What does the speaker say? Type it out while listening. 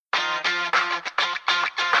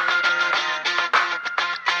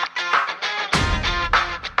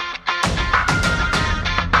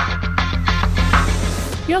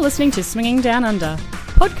You're listening to Swinging Down Under,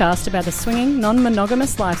 podcast about the swinging,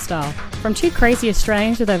 non-monogamous lifestyle. From two crazy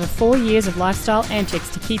Australians with over 4 years of lifestyle antics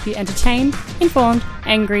to keep you entertained, informed,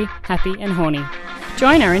 angry, happy and horny.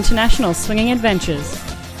 Join our international swinging adventures.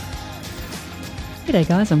 G'day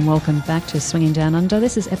guys and welcome back to Swinging Down Under.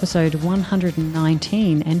 This is episode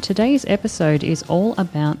 119 and today's episode is all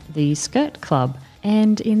about the Skirt Club.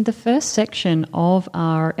 And in the first section of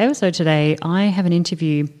our episode today, I have an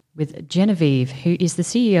interview with Genevieve, who is the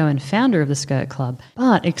CEO and founder of the Skirt Club.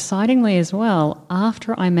 But excitingly as well,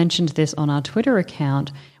 after I mentioned this on our Twitter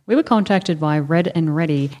account, we were contacted by Red and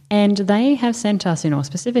Ready, and they have sent us in, or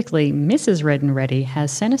specifically Mrs. Red and Ready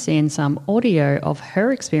has sent us in some audio of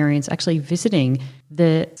her experience actually visiting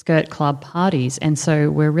the Skirt Club parties. And so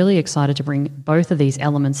we're really excited to bring both of these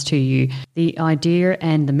elements to you. The idea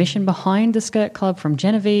and the mission behind the Skirt Club from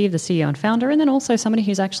Genevieve, the CEO and founder, and then also somebody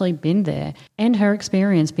who's actually been there, and her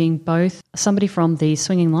experience being both somebody from the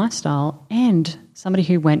swinging lifestyle and somebody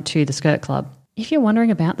who went to the Skirt Club. If you're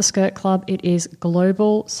wondering about the Skirt Club, it is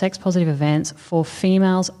global sex-positive events for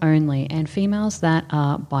females only, and females that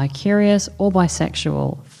are bi-curious or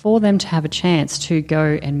bisexual, for them to have a chance to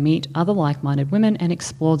go and meet other like-minded women and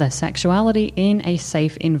explore their sexuality in a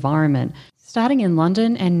safe environment. Starting in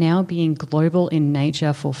London and now being global in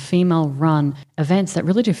nature for female-run events that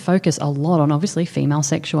really do focus a lot on, obviously, female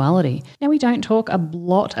sexuality. Now, we don't talk a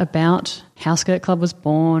lot about how Skirt Club was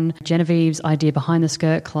born, Genevieve's idea behind the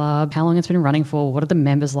Skirt Club, how long it's been running for, what are the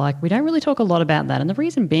members like. We don't really talk a lot about that. And the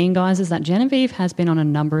reason being, guys, is that Genevieve has been on a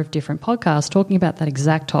number of different podcasts talking about that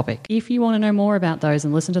exact topic. If you want to know more about those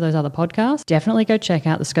and listen to those other podcasts, definitely go check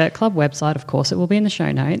out the Skirt Club website. Of course, it will be in the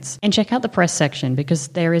show notes. And check out the press section because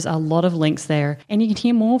there is a lot of links there. And you can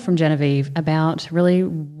hear more from Genevieve about really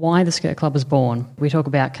why the Skirt Club was born. We talk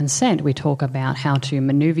about consent. We talk about how to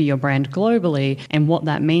maneuver your brand globally and what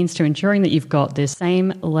that means to ensuring that you've got this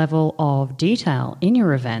same level of detail in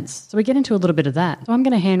your events. So we get into a little bit of that. So I'm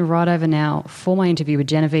going to hand right over now for my interview with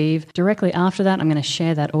Genevieve. Directly after that, I'm going to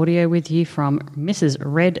share that audio with you from Mrs.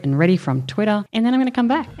 Red and Ready from Twitter, and then I'm going to come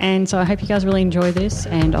back. And so I hope you guys really enjoy this,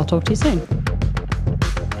 and I'll talk to you soon.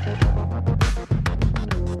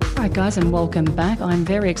 All right, guys, and welcome back. I'm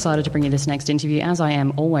very excited to bring you this next interview, as I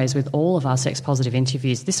am always with all of our sex-positive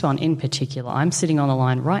interviews. This one in particular, I'm sitting on the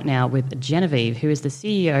line right now with Genevieve, who is the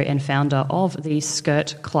CEO and founder of the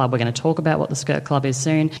Skirt Club. We're going to talk about what the Skirt Club is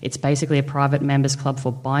soon. It's basically a private members club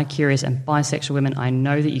for bi-curious and bisexual women. I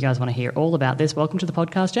know that you guys want to hear all about this. Welcome to the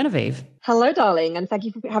podcast, Genevieve. Hello, darling, and thank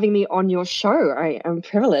you for having me on your show. I am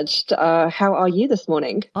privileged. How are you this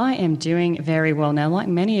morning? I am doing very well. Now, like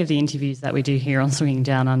many of the interviews that we do here on Swinging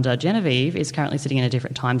Down Under, Genevieve is currently sitting in a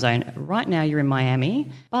different time zone. Right now you're in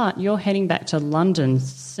Miami, but you're heading back to London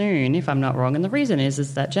soon, if I'm not wrong. And the reason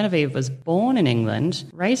is that Genevieve was born in England,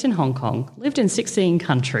 raised in Hong Kong, lived in 16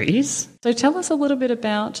 countries. So tell us a little bit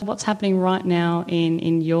about what's happening right now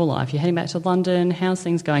in your life. You're heading back to London. How's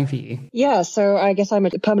things going for you? Yeah, so I guess I'm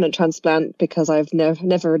a permanent transplant because I've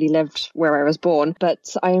never really lived where I was born.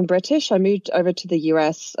 But I am British. I moved over to the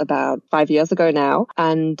US about 5 years ago now,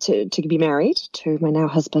 and to be married to my now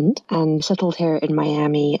husband, and settled here in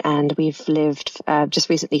Miami. And we've lived just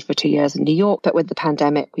recently for 2 years in New York. But with the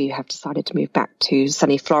pandemic, we have decided to move back to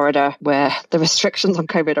sunny Florida, where the restrictions on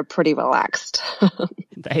COVID are pretty relaxed.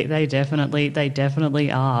 They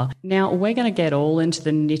definitely are. Now, we're going to get all into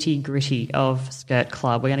the nitty-gritty of Skirt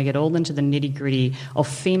Club. We're going to get all into the nitty-gritty of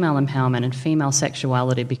female empowerment and female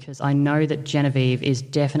sexuality, because I know that Genevieve is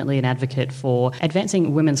definitely an advocate for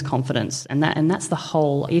advancing women's confidence, and that's the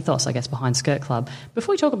whole ethos, I guess, behind Skirt Club.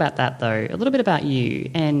 Before we talk about that, though, a little bit about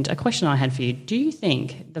you, and a question I had for you. Do you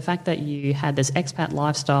think the fact that you had this expat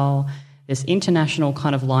lifestyle, this international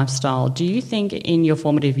kind of lifestyle, do you think in your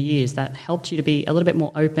formative years that helped you to be a little bit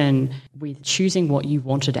more open with choosing what you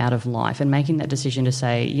wanted out of life and making that decision to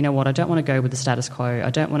say, you know what, I don't want to go with the status quo.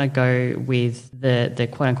 I don't want to go with the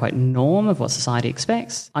quote-unquote norm of what society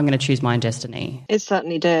expects. I'm going to choose my own destiny. It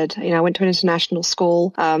certainly did. You know, I went to an international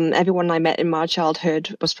school. Everyone I met in my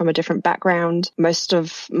childhood was from a different background. Most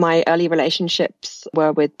of my early relationships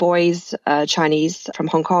were with boys, Chinese from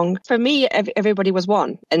Hong Kong. For me, everybody was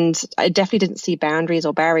one. And I definitely didn't see boundaries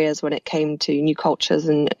or barriers when it came to new cultures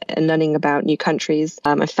and learning about new countries.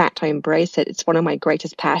 In fact, I embrace it. It's one of my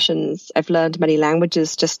greatest passions. I've learned many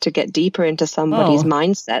languages just to get deeper into somebody's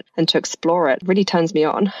mindset and to explore it. It really turns me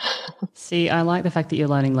on. See, I like the fact that you're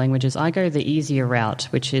learning languages. I go the easier route,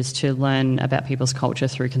 which is to learn about people's culture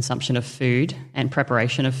through consumption of food and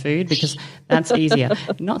preparation of food, because that's easier.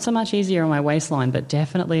 Not so much easier on my waistline, but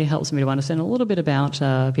definitely helps me to understand a little bit about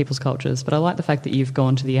people's cultures. But I like the fact that you've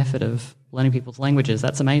gone to the effort of of learning people's languages.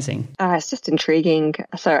 That's amazing. It's just intriguing.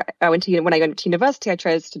 So when I went to university, I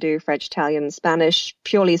chose to do French, Italian, and Spanish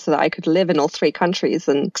purely so that I could live in all three countries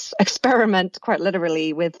and experiment quite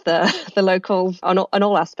literally with the locals on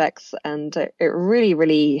all aspects. And it really,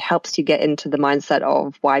 really helps you get into the mindset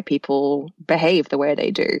of why people behave the way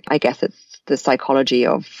they do. I guess it's the psychology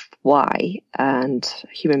of why and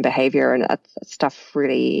human behavior, and that stuff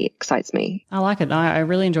really excites me. I like it. I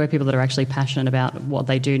really enjoy people that are actually passionate about what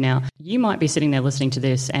they do. Now, you might be sitting there listening to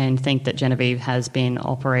this and think that Genevieve has been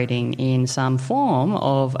operating in some form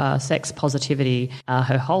of sex positivity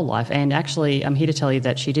her whole life. And actually, I'm here to tell you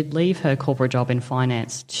that she did leave her corporate job in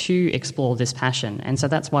finance to explore this passion. And so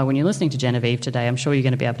that's why when you're listening to Genevieve today, I'm sure you're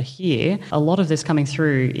going to be able to hear a lot of this coming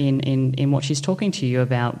through in what she's talking to you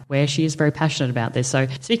about, where she is very passionate about this. So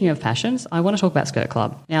speaking of passions, I want to talk about Skirt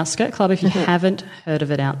Club. Now, Skirt Club, if you haven't heard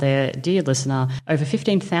of it out there, dear listener, over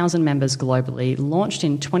 15,000 members globally, launched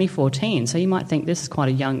in 2014. So you might think this is quite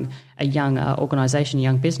a young organisation, a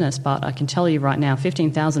young business, but I can tell you right now,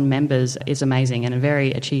 15,000 members is amazing and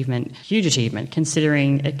a huge achievement,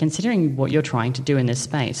 considering what you're trying to do in this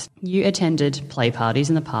space. You attended play parties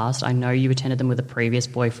in the past. I know you attended them with a previous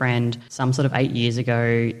boyfriend some sort of 8 years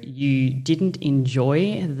ago. You didn't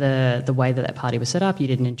enjoy the way that party was set up. You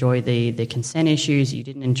didn't enjoy the consent issues. You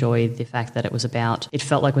didn't enjoy the fact that it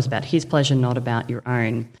felt like it was about his pleasure, not about your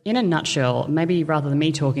own. In a nutshell, maybe rather than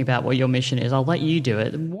me talking about what your mission is, I'll let you do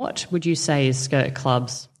it. What would you say is Skirt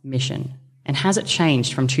Club's mission? And has it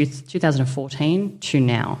changed from 2014 to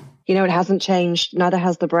now? You know, it hasn't changed. Neither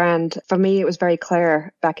has the brand. For me, it was very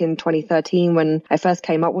clear back in 2013 when I first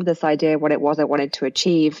came up with this idea, what it was I wanted to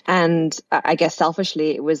achieve. And I guess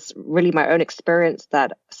selfishly, it was really my own experience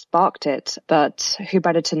that sparked it. But who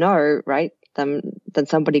better to know, right, than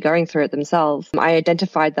somebody going through it themselves. I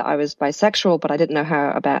identified that I was bisexual, but I didn't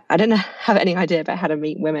have any idea about how to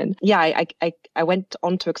meet women. Yeah, I went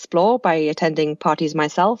on to explore by attending parties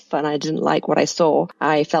myself, and I didn't like what I saw.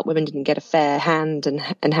 I felt women didn't get a fair hand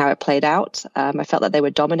in how it played out. I felt that they were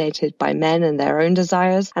dominated by men and their own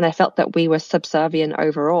desires, and I felt that we were subservient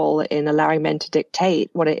overall in allowing men to dictate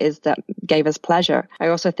what it is that gave us pleasure. I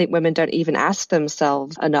also think women don't even ask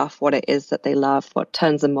themselves enough what it is that they love, what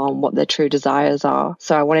turns them on, what their true desires are.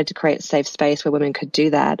 So I wanted to create a safe space where women could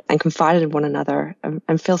do that and confide in one another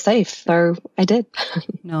and feel safe. So I did.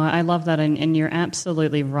 No, I love that. And you're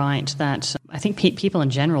absolutely right that I think people in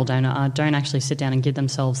general don't actually sit down and give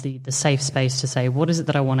themselves the safe space to say, what is it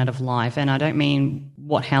that I want out of life? And I don't mean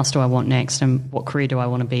what house do I want next and what career do I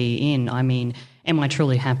want to be in? I mean, am I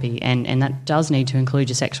truly happy? And that does need to include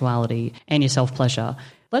your sexuality and your self-pleasure.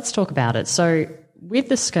 Let's talk about it. So with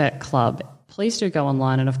the Skirt Club, please do go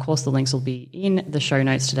online, and of course the links will be in the show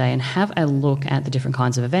notes today, and have a look at the different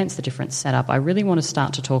kinds of events, the different setup. I really want to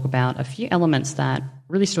start to talk about a few elements that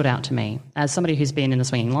really stood out to me as somebody who's been in the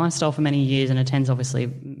swinging lifestyle for many years and attends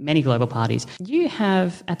obviously many global parties. You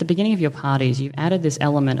have, at the beginning of your parties, you've added this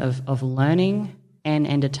element of learning and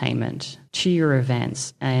entertainment to your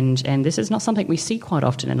events. And this is not something we see quite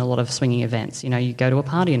often in a lot of swinging events. You know, you go to a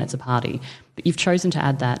party and it's a party. But you've chosen to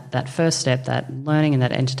add that first step, that learning and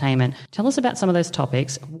that entertainment. Tell us about some of those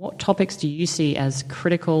topics. What topics do you see as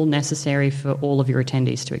critical, necessary for all of your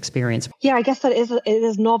attendees to experience? Yeah, I guess that it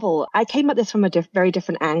is novel. I came at this from a very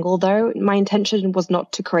different angle, though. My intention was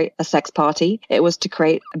not to create a sex party. It was to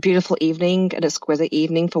create a beautiful evening, an exquisite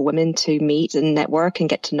evening for women to meet and network and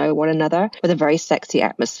get to know one another with a very sexy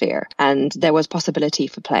atmosphere. And there was possibility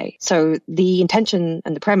for play. So the intention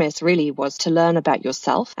and the premise really was to learn about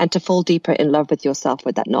yourself and to fall deeper in love with yourself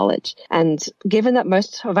with that knowledge. And given that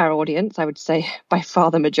most of our audience, I would say by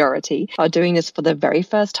far the majority, are doing this for the very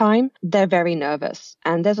first time, they're very nervous.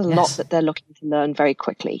 And there's a lot that they're looking to learn very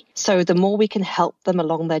quickly. So the more we can help them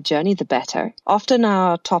along their journey, the better. Often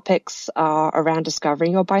our topics are around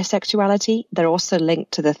discovering your bisexuality. They're also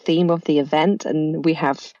linked to the theme of the event. And we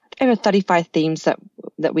have over 35 themes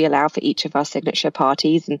that we allow for each of our signature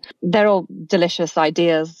parties. And they're all delicious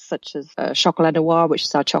ideas, such as Chocolat Noir, which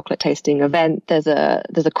is our chocolate tasting event. There's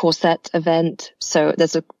a corset event. So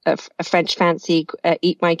there's a French fancy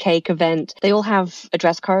Eat My Cake event. They all have a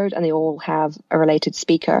dress code and they all have a related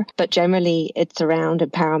speaker. But generally, it's around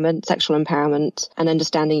empowerment, sexual empowerment, and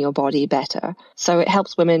understanding your body better. So it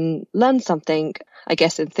helps women learn something, I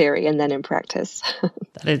guess, in theory and then in practice.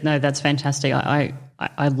 That's fantastic.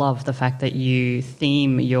 I love the fact that you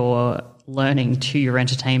theme your learning to your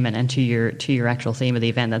entertainment and to your actual theme of the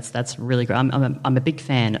event. That's really great. I'm a big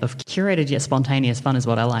fan of curated yet spontaneous fun is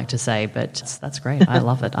what I like to say, but that's great. I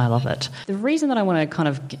love it. I love it. The reason that I want to kind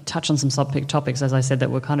of touch on some topics, as I said, that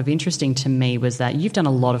were kind of interesting to me was that you've done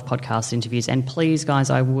a lot of podcast interviews, and please, guys,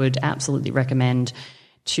 I would absolutely recommend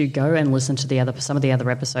to go and listen to some of the other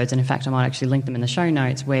episodes. And in fact, I might actually link them in the show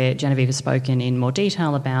notes, where Genevieve has spoken in more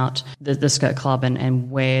detail about the Skirt Club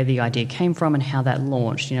and where the idea came from and how that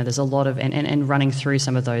launched. There's a lot of, and running through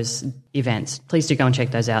some of those events. Please do go and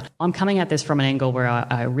check those out. I'm coming at this from an angle where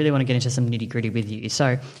I really want to get into some nitty gritty with you.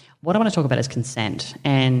 So what I want to talk about is consent,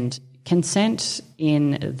 and consent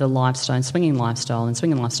in the lifestyle and swinging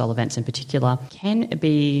lifestyle events in particular can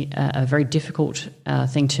be a very difficult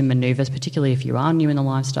thing to manoeuvre, particularly if you are new in the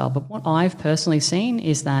lifestyle. But what I've personally seen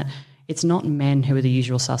is that it's not men who are the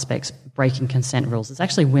usual suspects breaking consent rules. It's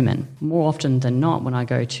actually women. More often than not, when I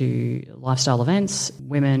go to lifestyle events,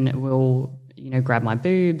 women will grab my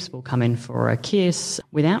boobs, will come in for a kiss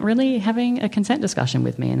without really having a consent discussion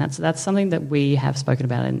with me. And that's something that we have spoken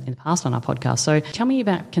about in the past on our podcast. So tell me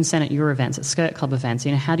about consent at your events, at Skirt Club events.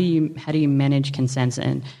 How do you manage consent,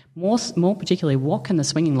 and more particularly, what can the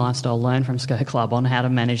swinging lifestyle learn from Skirt Club on how to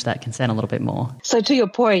manage that consent a little bit more? So to your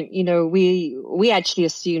point, we actually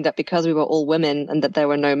assumed that because we were all women and that there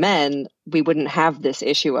were no men, we wouldn't have this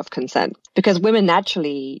issue of consent, because women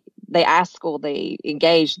naturally, they ask or they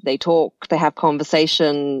engage, they talk, they have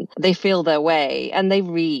conversation, they feel their way, and they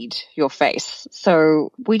read your face.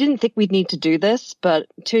 So we didn't think we'd need to do this, but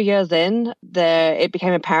 2 years in, it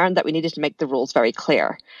became apparent that we needed to make the rules very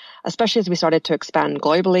clear, especially as we started to expand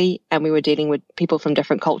globally and we were dealing with people from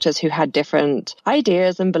different cultures who had different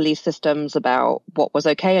ideas and belief systems about what was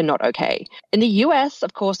okay and not okay. In the US,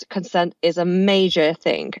 of course, consent is a major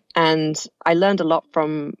thing. And I learned a lot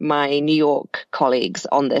from my New York colleagues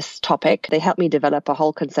on this topic. They helped me develop a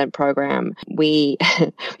whole consent program. We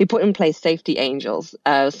put in place safety angels.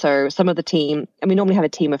 So some of the team, and we normally have a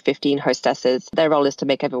team of 15 hostesses. Their role is to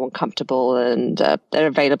make everyone comfortable, and they're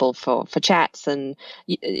available for chats, and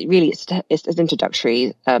really it's an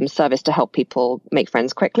introductory service to help people make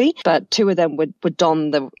friends quickly. But 2 of them would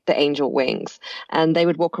don the angel wings, and they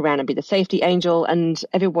would walk around and be the safety angel, and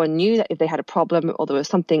everyone knew that if they had a problem or there was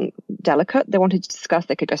something delicate they wanted to discuss,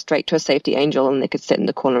 they could go straight to a safety angel and they could sit in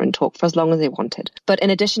the corner and talk for as long as they wanted. But in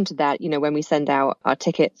addition to that, when we send out our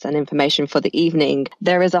tickets and information for the evening,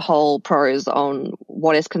 there is a whole pros on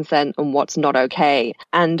what is consent and what's not okay.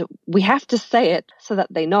 And we have to say it so that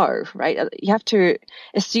they know, right? You have to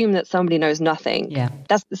assume that somebody knows nothing. Yeah.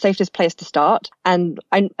 That's the safest place to start. And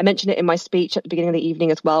I mentioned it in my speech at the beginning of the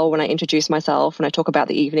evening as well, when I introduce myself, when I talk about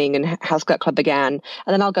the evening and how Skirt Club began.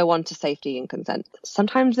 And then I'll go on to safety and consent.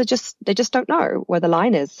 Sometimes they just don't know where the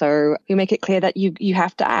line is. So we make it clear that you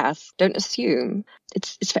have to ask. Don't assume.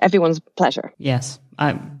 It's for everyone's pleasure. Yes.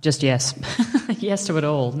 Just yes. Yes to it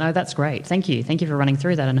all. No, that's great. Thank you. Thank you for running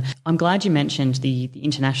through that. And I'm glad you mentioned the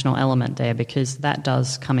international element there, because that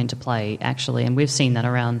does come into play actually. And we've seen that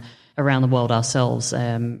around the world ourselves.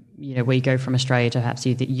 We go from Australia to perhaps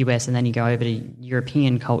the US, and then you go over to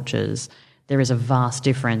European cultures. There is a vast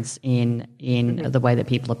difference in the way that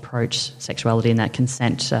people approach sexuality in that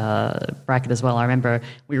consent bracket as well. I remember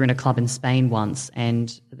we were in a club in Spain once,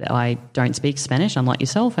 and I don't speak Spanish, unlike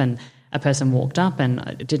yourself, and a person walked up and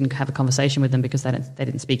I didn't have a conversation with them because they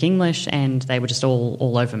didn't speak English, and they were just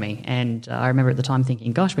all over me. And I remember at the time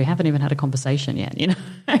thinking, gosh, we haven't even had a conversation yet,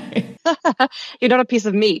 You're not a piece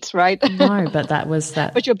of meat, right? No, but that was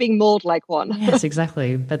that. But you're being mauled like one. Yes,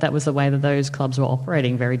 exactly. But that was the way that those clubs were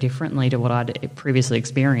operating, very differently to what I'd previously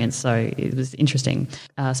experienced. So it was interesting.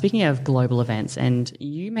 Speaking of global events, and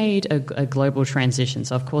you made a global transition.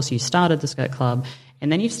 So of course you started the Skirt Club,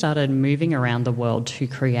 and then you've started moving around the world to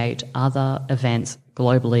create other events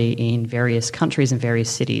globally in various countries and various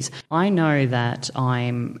cities. I know that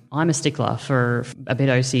I'm a stickler for a bit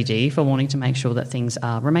OCD for wanting to make sure that things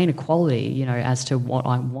remain equality, as to what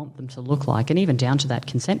I want them to look like, and even down to that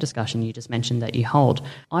consent discussion you just mentioned that you hold.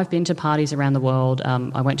 I've been to parties around the world.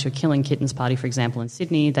 I went to a Killing Kittens party, for example, in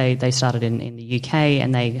Sydney. They started in the UK,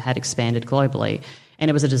 and they had expanded globally. And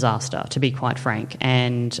it was a disaster, to be quite frank.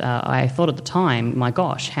 And I thought at the time, my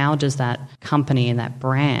gosh, how does that company and that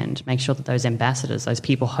brand make sure that those ambassadors, those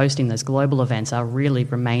people hosting those global events, are really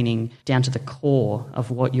remaining down to the core of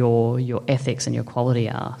what your ethics and your quality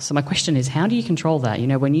are? So my question is, how do you control that?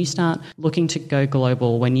 When you start looking to go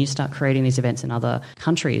global, when you start creating these events in other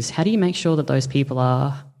countries, how do you make sure that those people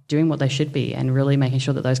are doing what they should be and really making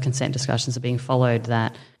sure that those consent discussions are being followed,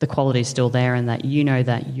 that the quality is still there, and that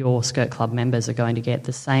that your Skirt Club members are going to get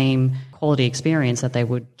the same quality experience that they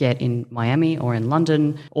would get in Miami or in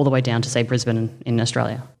London, all the way down to, say, Brisbane in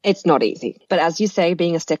Australia? It's not easy. But as you say,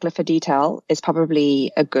 being a stickler for detail is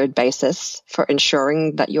probably a good basis for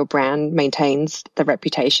ensuring that your brand maintains the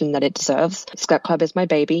reputation that it deserves. Skirt Club is my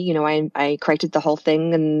baby. You know, I created the whole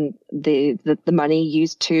thing, and the money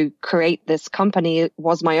used to create this company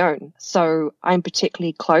was my own. So I'm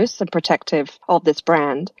particularly close and protective of this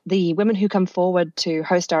brand. The women who come forward to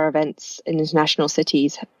host our events in international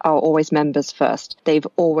cities are always members first. They've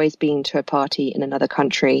always been to a party in another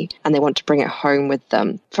country and they want to bring it home with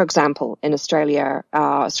them. For example, in Australia,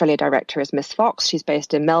 our Australia director is Miss Fox. She's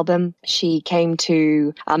based in Melbourne. She came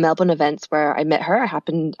to our Melbourne events where I met her. I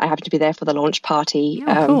happened to be there for the launch party.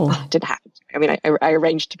 Oh, cool. Didn't happen. I mean, I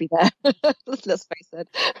arranged to be there. Let's face it.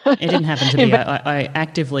 It didn't happen to be. I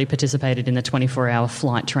actively participated in the 24-hour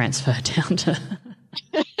flight transfer down to...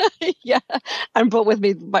 Yeah, and brought with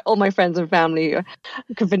me all my friends and family.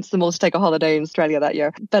 Convinced them all to take a holiday in Australia that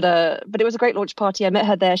year. But it was a great launch party. I met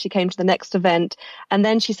her there. She came to the next event, and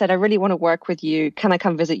then she said, "I really want to work with you. Can I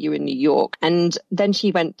come visit you in New York?" And then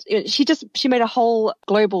she went. She made a whole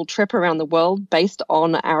global trip around the world based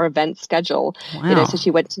on our event schedule. Wow. You know, so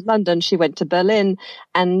she went to London, she went to Berlin,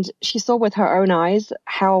 and she saw with her own eyes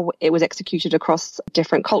how it was executed across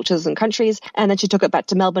different cultures and countries. And then she took it back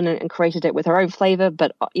to Melbourne and created it with her own flavor,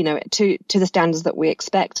 but you know, to the standards that we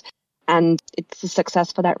expect. And it's a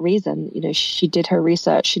success for that reason. You know, she did her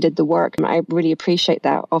research, she did the work, and I really appreciate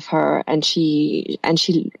that of her. And she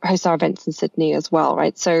hosts our events in Sydney as well,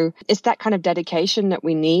 right? So it's that kind of dedication that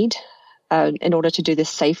we need in order to do this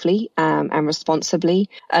safely and responsibly.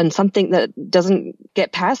 And something that doesn't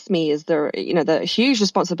get past me is the huge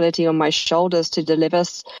responsibility on my shoulders to deliver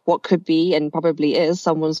what could be and probably is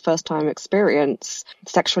someone's first time experience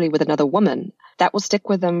sexually with another woman. That will stick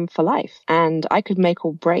with them for life. And I could make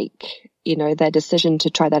or break, you know, their decision to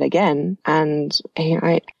try that again. And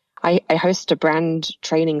I host a brand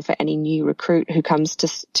training for any new recruit who comes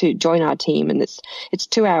to join our team, and it's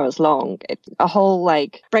 2 hours long. It's a whole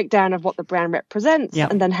breakdown of what the brand represents, yep,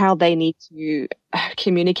 and then how they need to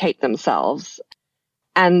communicate themselves.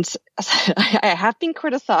 And I have been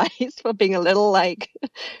criticized for being a little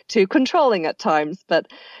too controlling at times, but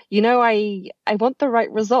you know, I want the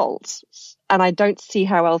right results, and I don't see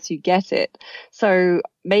how else you get it. So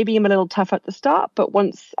maybe I'm a little tough at the start, but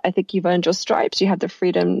once I think you've earned your stripes, you have the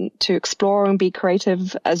freedom to explore and be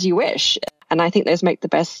creative as you wish. And I think those make the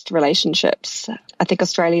best relationships. I think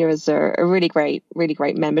Australia is a really great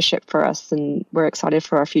membership for us, and we're excited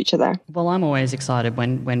for our future there. Well, I'm always excited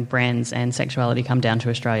when brands and sexuality come down to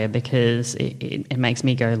Australia, because it makes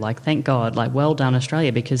me go thank God, well done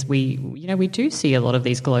Australia, because we do see a lot of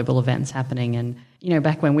these global events happening. And, you know,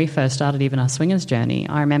 back when we first started even our swingers journey,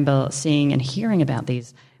 I remember seeing and hearing about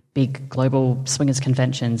these big global swingers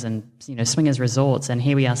conventions and, you know, swingers resorts, and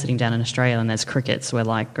here we are sitting down in Australia and there's crickets. We're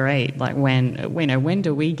like, great, when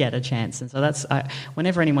do we get a chance? And so that's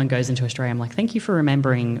whenever anyone goes into Australia, I'm like, thank you for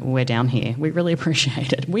remembering we're down here. We really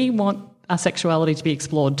appreciate it. We want our sexuality to be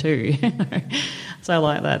explored too. So I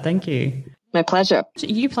like that. Thank you. My pleasure.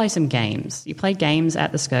 You play some games. You play games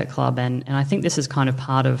at the Skirt Club, and I think this is kind of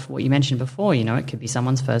part of what you mentioned before. You know, it could be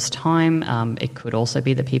someone's first time. It could also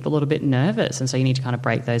be that people are a little bit nervous, and so you need to kind of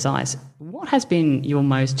break those ice. What has been your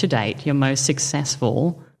most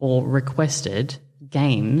successful or requested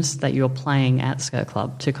games that you're playing at Skirt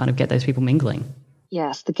Club to kind of get those people mingling?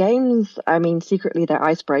 Yes, the games, I mean, secretly they're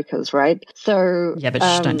icebreakers, right? So yeah, but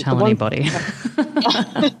just don't tell anybody.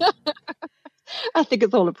 I think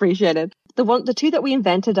it's all appreciated. The two that we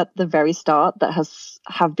invented at the very start that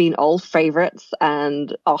have been old favorites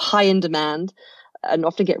and are high in demand and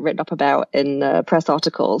often get written up about in press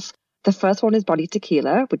articles. The first one is Body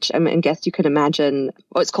Tequila, which I guess you can imagine.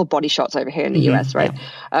 Well, it's called Body Shots over here in the US, right?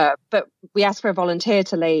 Yeah. But we asked for a volunteer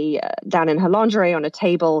to lay down in her lingerie on a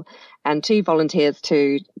table, and two volunteers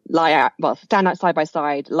to stand out side by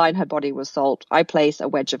side, line her body with salt. I place a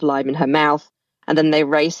wedge of lime in her mouth, and then they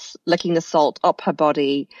race, licking the salt up her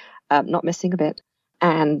body, not missing a bit,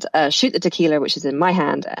 and shoot the tequila, which is in my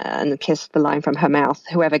hand, and kiss the lime from her mouth.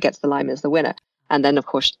 Whoever gets the lime is the winner. And then, of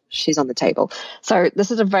course, she's on the table. So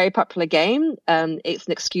this is a very popular game. It's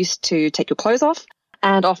an excuse to take your clothes off,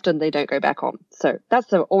 and often they don't go back on. So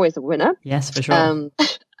that's always a winner. Yes, for sure.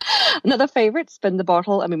 Another favorite, Spin the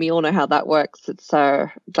Bottle. I mean, we all know how that works. It's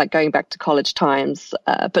like going back to college times,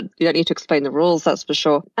 but you don't need to explain the rules, that's for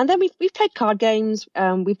sure. And then we've played card games.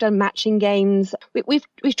 We've done matching games.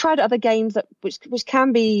 We've tried other games which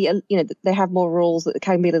can be, they have more rules, that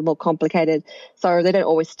can be a little more complicated, so they don't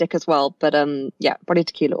always stick as well. But yeah, Body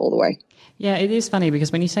Tequila all the way. Yeah, it is funny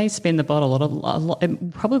because when you say spin the bottle,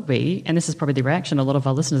 it probably, and this is probably the reaction a lot of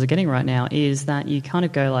our listeners are getting right now, is that you kind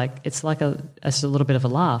of go like, it's like it's a little bit of a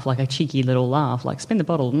laugh, like a cheeky little laugh, like spin the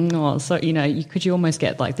bottle. So, you almost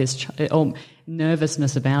get like this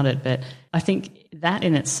nervousness about it. But I think that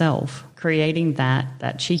in itself, creating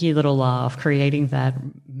that cheeky little laugh, creating that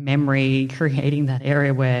memory, creating that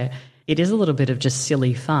area where it is a little bit of just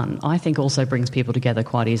silly fun, I think also brings people together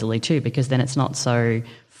quite easily too, because then it's not so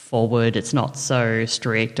forward, it's not so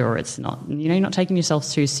strict, or it's not, you're not taking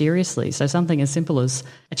yourself too seriously. So something as simple as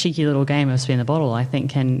a cheeky little game of spin the bottle, I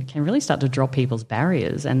think can really start to drop people's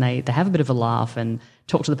barriers, and they have a bit of a laugh and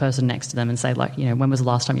talk to the person next to them and say like, when was the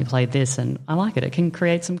last time you played this? And I like it. It can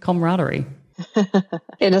create some camaraderie.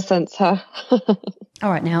 In a sense, huh?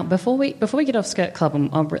 All right, now before we get off Skirt Club,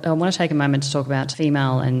 I want to take a moment to talk about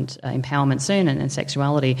female and empowerment soon and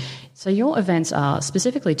sexuality. So your events are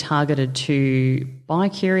specifically targeted to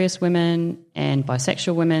bi-curious women and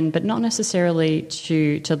bisexual women, but not necessarily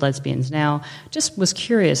to lesbians. Now, just was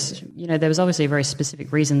curious, there was obviously a very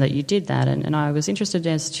specific reason that you did that, and I was interested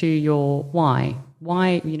as to your why.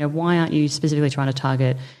 Why aren't you specifically trying to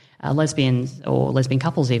target lesbians or lesbian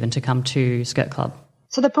couples even to come to Skirt Club?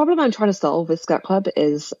 So the problem I'm trying to solve with Skirt Club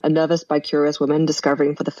is a nervous bi-curious woman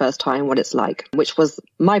discovering for the first time what it's like, which was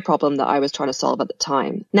my problem that I was trying to solve at the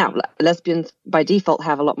time. Now, lesbians by default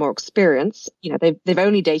have a lot more experience. They've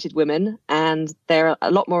only dated women, and they're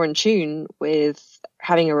a lot more in tune with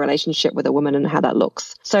having a relationship with a woman and how that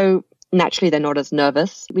looks. So naturally, they're not as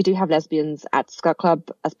nervous. We do have lesbians at Skirt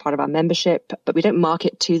Club as part of our membership, but we don't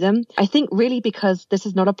market to them. I think really because this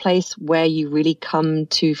is not a place where you really come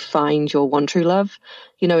to find your one true love.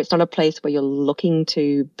 It's not a place where you're looking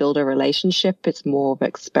to build a relationship. It's more of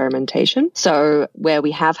experimentation. So where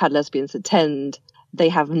we have had lesbians attend, they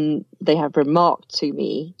have remarked to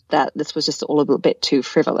me that this was just all a little bit too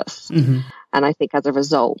frivolous. Mm-hmm. And I think as a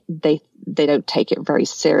result, they don't take it very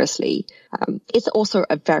seriously. It's also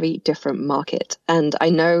a very different market. And I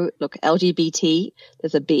know, look, LGBT,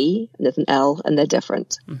 there's a B and there's an L, and they're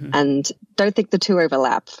different. Mm-hmm. And don't think the two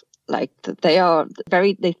overlap. Like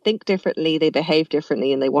they think differently, they behave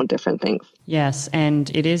differently, and they want different things. Yes.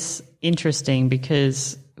 And it is interesting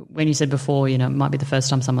because when you said before, it might be the first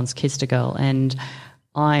time someone's kissed a girl. And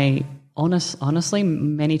I honestly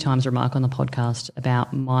many times remark on the podcast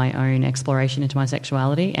about my own exploration into my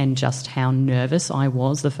sexuality and just how nervous I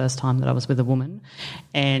was the first time that I was with a woman.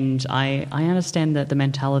 And I understand that the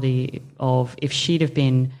mentality of if she'd have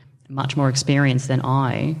been much more experienced than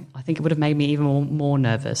I think it would have made me even more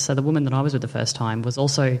nervous. So the woman that I was with the first time was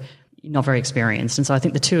also not very experienced. And so I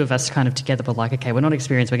think the two of us kind of together were like, okay, we're not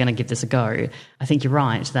experienced, we're going to give this a go. I think you're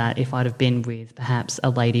right that if I'd have been with perhaps a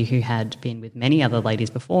lady who had been with many other ladies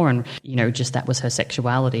before and, just that was her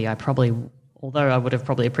sexuality, although I would have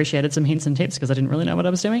probably appreciated some hints and tips because I didn't really know what I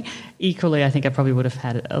was doing, equally I think I probably would have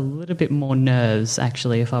had a little bit more nerves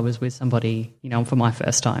actually if I was with somebody, for my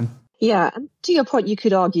first time. Yeah, and to your point, you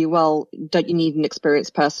could argue, well, don't you need an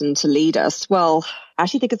experienced person to lead us? Well, I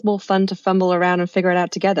actually think it's more fun to fumble around and figure it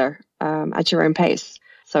out together at your own pace.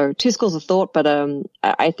 So two schools of thought, but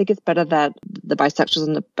I think it's better that the bisexuals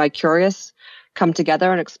and the bi-curious come together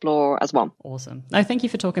and explore as well. Awesome. No, thank you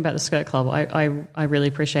for talking about the Skirt Club. I really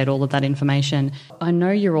appreciate all of that information. I know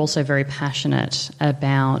you're also very passionate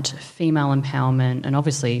about female empowerment and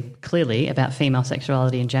obviously clearly about female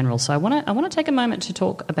sexuality in general. So I want to take a moment to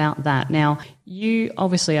talk about that. Now, you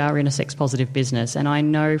obviously are in a sex positive business, and I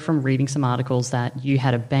know from reading some articles that you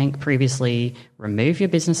had a bank previously remove your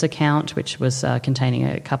business account, which was containing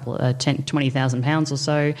a couple of £20,000 or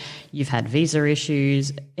so. You've had visa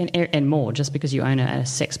issues and more just because you own a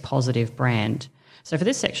sex positive brand. So for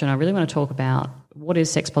this section, I really want to talk about what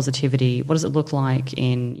is sex positivity, what does it look like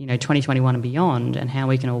in 2021 and beyond, and how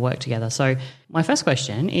we can all work together. So my first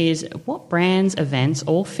question is, what brands, events,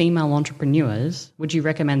 or female entrepreneurs would you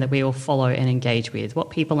recommend that we all follow and engage with? What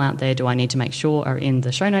people out there do I need to make sure are in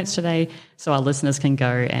the show notes today so our listeners can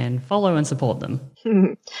go and follow and support them?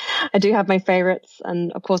 I do have my favorites,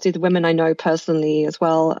 and of course these women I know personally as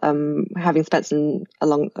well, having spent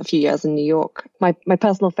a few years in New York. My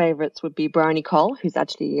personal favorites would be Bryony Cole, who's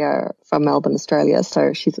actually from Melbourne, Australia,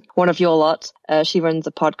 so she's one of your lot. She runs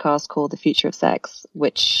a podcast called The Future of Sex,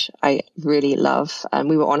 which I really love, and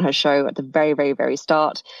we were on her show at the very, very, very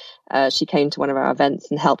start. She came to one of our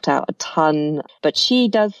events and helped out a ton, but she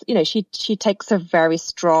does, she takes a very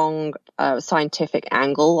strong scientific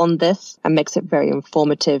angle on this and makes it very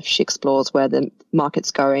informative. She explores where the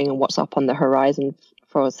market's going and what's up on the horizon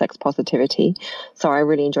for sex positivity. So I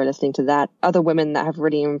really enjoy listening to that. Other women that have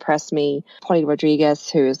really impressed me, Polly Rodriguez,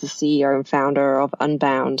 who is the CEO and founder of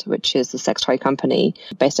Unbound, which is the sex toy company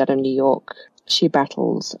based out of New York. She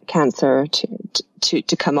battles cancer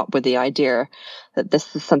to come up with the idea that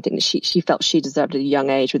this is something that she felt she deserved at a young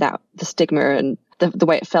age without the stigma and the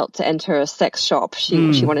way it felt to enter a sex shop.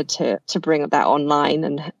 She wanted to bring that online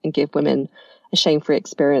and give women a shame-free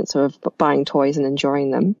experience of buying toys and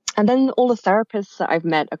enjoying them. And then all the therapists that I've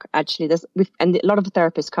met, actually, and a lot of the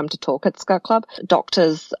therapists come to talk at Skirt Club,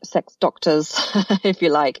 doctors, sex doctors, if you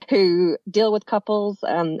like, who deal with couples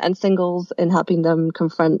and singles in helping them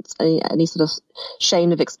confront any sort of shame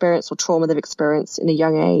they've experienced or trauma they've experienced in a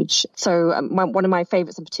young age. So one of my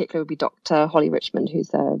favorites in particular would be Dr. Holly Richmond,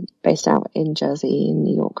 who's based out in Jersey, in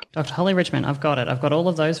New York. Dr. Holly Richmond, I've got it. I've got all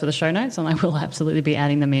of those for the show notes, and I will absolutely be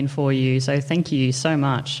adding them in for you. So thank you so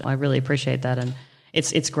much. I really appreciate that. And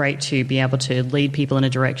it's great to be able to lead people in a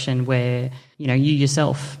direction where, you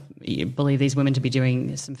yourself you believe these women to be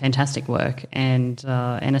doing some fantastic work, and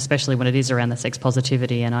especially when it is around the sex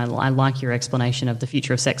positivity. And I like your explanation of the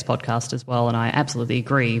Future of Sex podcast as well, and I absolutely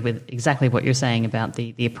agree with exactly what you're saying about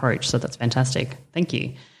the approach. So that's fantastic. Thank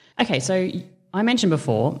you. Okay, so I mentioned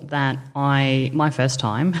before that my first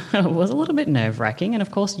time was a little bit nerve-wracking, and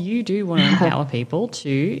of course you do want to empower people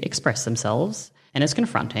to express themselves, and it's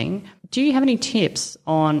confronting. Do you have any tips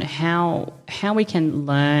on how we can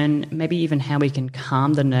learn, maybe even how we can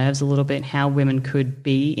calm the nerves a little bit, how women could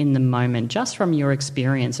be in the moment, just from your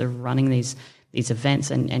experience of running these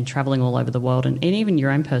events and traveling all over the world, and even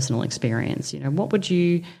your own personal experience? What would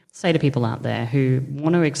you say to people out there who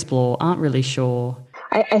want to explore, aren't really sure?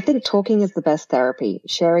 I think talking is the best therapy.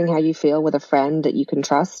 Sharing how you feel with a friend that you can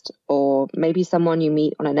trust, or maybe someone you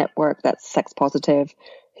meet on a network that's sex positive,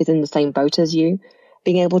 who's in the same boat as you.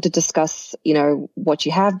 Being able to discuss, what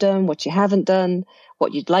you have done, what you haven't done,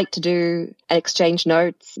 what you'd like to do, and exchange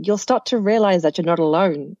notes, you'll start to realize that you're not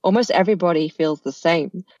alone. Almost everybody feels the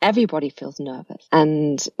same. Everybody feels nervous.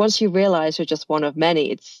 And once you realize you're just one of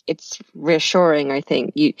many, it's reassuring, I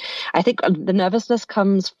think. I think the nervousness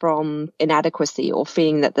comes from inadequacy or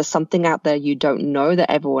feeling that there's something out there you don't know that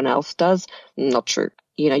everyone else does. Not true.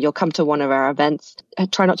 You'll come to one of our events.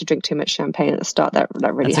 Try not to drink too much champagne at the start.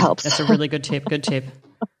 That really helps. That's a really good tip. Good tip.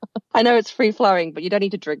 I know it's free flowing, but you don't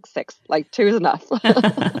need to drink 6. 2 is enough.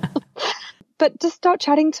 But just start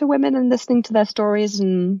chatting to women and listening to their stories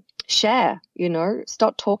and share,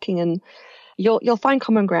 start talking, and you'll find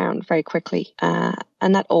common ground very quickly.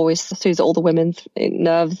 And that always soothes all the women's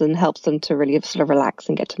nerves and helps them to really sort of relax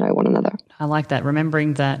and get to know one another. I like that.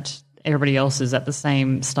 Remembering that everybody else is at the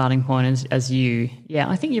same starting point as you. Yeah,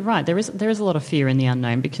 I think you're right. There is a lot of fear in the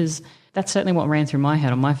unknown, because that's certainly what ran through my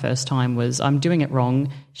head on my first time was, I'm doing it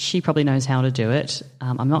wrong. She probably knows how to do it.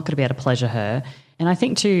 I'm not going to be able to pleasure her. And I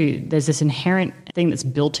think too, there's this inherent thing that's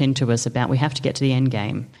built into us about we have to get to the end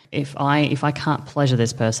game. If I can't pleasure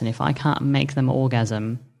this person, if I can't make them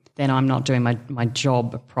orgasm, then I'm not doing my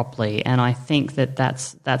job properly. And I think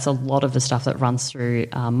that's a lot of the stuff that runs through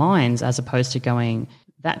our minds, as opposed to going,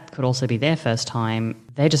 that could also be their first time.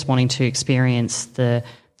 They're just wanting to experience the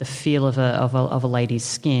feel of a lady's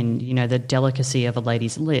skin, the delicacy of a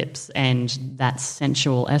lady's lips, and that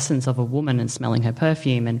sensual essence of a woman, and smelling her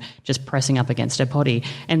perfume and just pressing up against her body.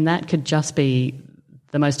 And that could just be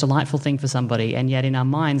the most delightful thing for somebody. And yet in our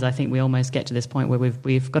minds, I think we almost get to this point where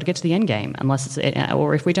we've got to get to the end game,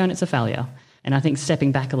 or if we don't, it's a failure. And I think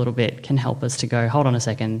stepping back a little bit can help us to go, hold on a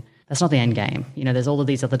second, that's not the end game. There's all of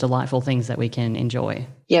these other delightful things that we can enjoy.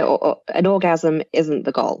 Yeah, an orgasm isn't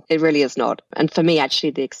the goal. It really is not. And for me,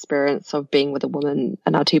 actually, the experience of being with a woman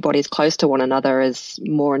and our two bodies close to one another is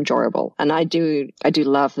more enjoyable. And I do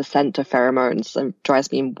love the scent of pheromones. It drives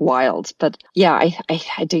me wild. But yeah,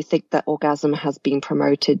 I do think that orgasm has been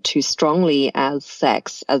promoted too strongly as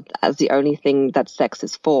sex, as the only thing that sex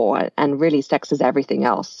is for. And really, sex is everything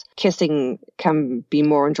else. Kissing can be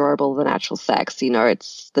more enjoyable than actual sex.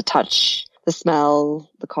 It's the touch, the smell,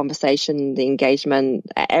 the conversation, the engagement,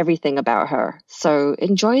 everything about her. So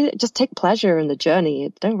enjoy it. Just take pleasure in the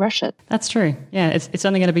journey. Don't rush it. That's true. Yeah, it's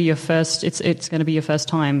only going to be your first. It's going to be your first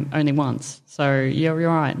time only once. So you're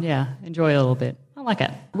right. Yeah, enjoy it a little bit. I like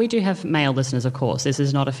it. We do have male listeners, of course. This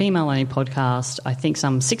is not a female-only podcast. I think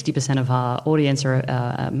some 60% of our audience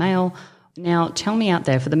are male. Now, tell me out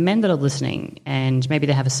there, for the men that are listening, and maybe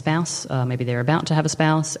they have a spouse, maybe they're about to have a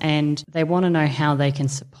spouse, and they want to know how they can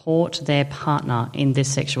support their partner in this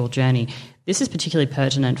sexual journey. This is particularly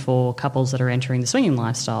pertinent for couples that are entering the swinging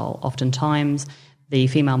lifestyle. Oftentimes, the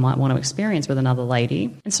female might want to experience with another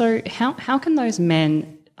lady. And so how can those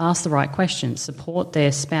men ask the right questions, support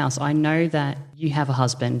their spouse. I know that you have a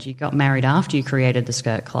husband, you got married after you created the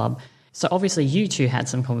Skirt Club. So obviously you two had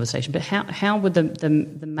some conversation, but how would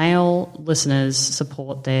the male listeners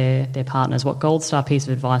support their partners? What gold star piece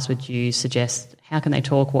of advice would you suggest? How can they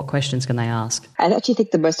talk? What questions can they ask? I actually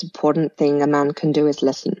think the most important thing a man can do is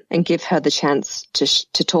listen and give her the chance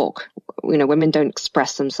to talk. You know, women don't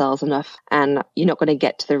express themselves enough, and you're not going to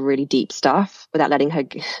get to the really deep stuff without letting her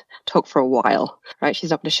talk for a while, right?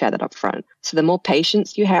 She's not going to share that up front. So the more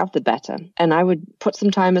patience you have, the better. And I would put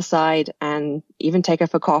some time aside and even take her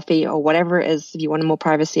for coffee or whatever it is. If you wanted more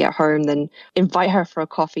privacy at home, then invite her for a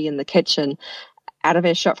coffee in the kitchen, out of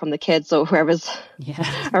earshot from the kids or whoever's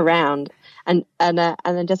around. And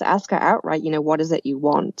then just ask her outright, you know, what is it you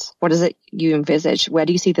want? What is it you envisage? Where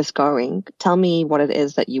do you see this going? Tell me what it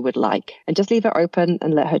is that you would like, and just leave it open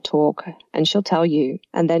and let her talk, and she'll tell you.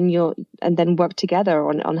 And then work together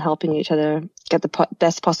on helping each other get the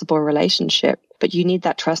best possible relationship. But you need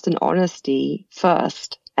that trust and honesty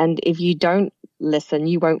first. And if you don't listen,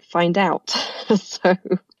 you won't find out. So,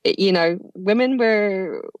 you know, women,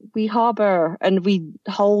 we harbor and we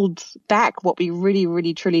hold back what we really,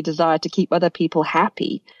 really, truly desire to keep other people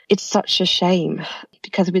happy. It's such a shame,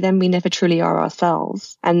 because we never truly are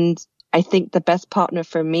ourselves. And I think the best partner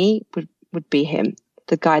for me would be him,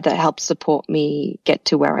 the guy that helps support me get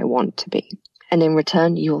to where I want to be. And in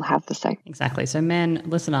return, you will have the same. Exactly. So men,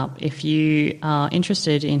 listen up. If you are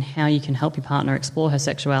interested in how you can help your partner explore her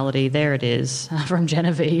sexuality, there it is from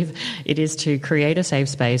Genevieve. It is to create a safe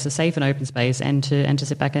space, a safe and open space, and to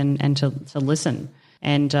sit back and to listen.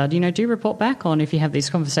 And, do report back on if you have these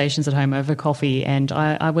conversations at home over coffee. And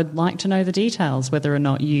I would like to know the details, whether or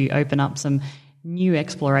not you open up some new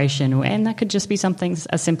exploration, and that could just be something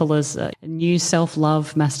as simple as new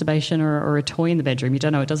self-love, masturbation, or a toy in the bedroom. You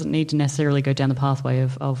don't know. It doesn't need to necessarily go down the pathway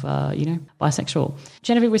of bisexual.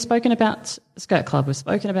 Genevieve, we've spoken about Skirt Club. We've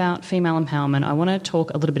spoken about female empowerment. I want to talk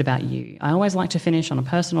a little bit about you. I always like to finish on a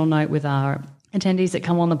personal note with our attendees that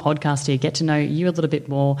come on the podcast here, get to know you a little bit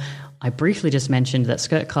more. I briefly just mentioned that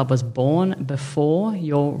Skirt Club was born before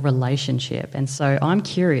your relationship. And so I'm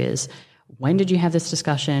curious, when did you have this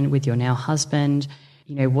discussion with your now husband?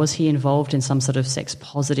 You know, was he involved in some sort of sex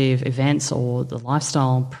positive events or the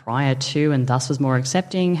lifestyle prior to, and thus was more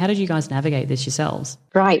accepting? How did you guys navigate this yourselves?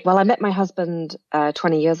 Right. Well, I met my husband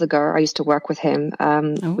 20 years ago. I used to work with him.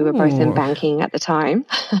 We were both in banking at the time.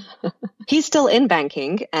 He's still in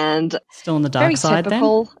banking and still on the dark side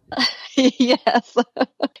typical, then? Yes.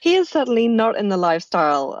 He is certainly not in the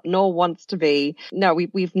lifestyle, nor wants to be. No,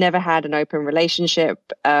 we've never had an open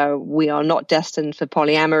relationship. We are not destined for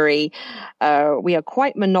polyamory. We are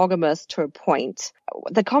quite monogamous to a point.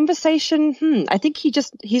 The conversation, I think he's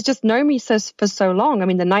just known me for so long. I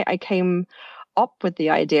mean, the night I came up with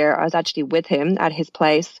the idea, I was actually with him at his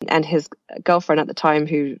place, and his girlfriend at the time,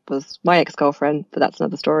 who was my ex-girlfriend, but that's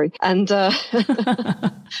another story. And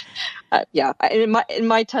in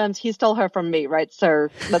my terms, he stole her from me, right? So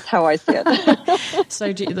that's how I see it.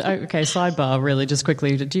 So, sidebar, really, just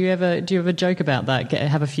quickly. Do you ever joke about that?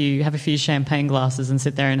 Have a few champagne glasses and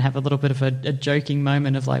sit there and have a little bit of a joking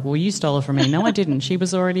moment of like, well, you stole her from me. No, I didn't. She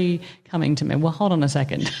was already coming to me. Well, hold on a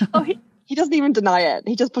second. Oh, he doesn't even deny it.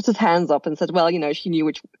 He just puts his hands up and said, well, you know, she knew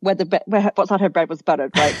what side her bread was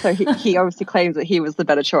buttered, right? So he obviously claims that he was the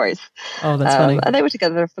better choice. Oh, that's funny. And they were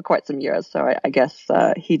together for quite some years. So I guess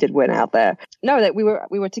he did win out there. No, that we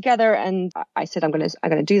were together, and I said, I'm going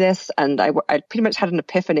to do this. And I pretty much had an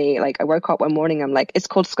epiphany. Like, I woke up one morning, I'm like, it's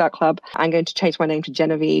called Skirt Club. I'm going to change my name to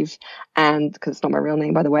Genevieve, and because it's not my real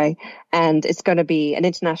name, by the way. And it's going to be an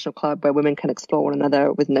international club where women can explore one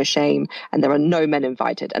another with no shame, and there are no men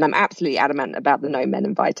invited. And I'm absolutely adamant about the no men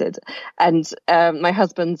invited. And my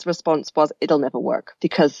husband's response was, it'll never work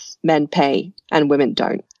because men pay and women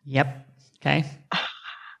don't. Yep. Okay.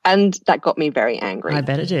 And that got me very angry. I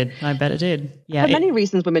bet it did. Yeah. For many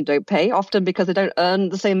reasons women don't pay, often because they don't earn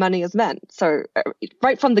the same money as men. So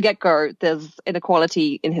right from the get-go, there's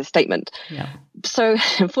inequality in his statement. Yeah. So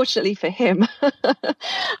unfortunately for him,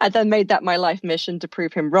 I then made that my life mission to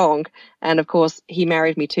prove him wrong. And of course, he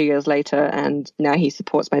married me 2 years later, and now he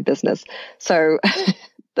supports my business. So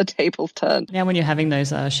the tables turned. Now when you're having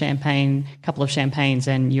those couple of champagnes,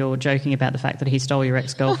 and you're joking about the fact that he stole your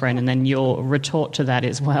ex-girlfriend, and then your retort to that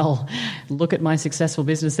is, well, look at my successful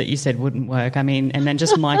business that you said wouldn't work. I mean, and then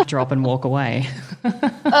just mic drop and walk away.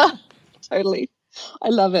 Totally. I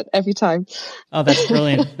love it every time. Oh, that's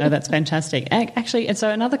brilliant. No, that's fantastic. Actually, and so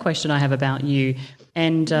another question I have about you,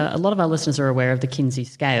 and a lot of our listeners are aware of the Kinsey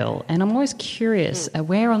scale, and I'm always curious,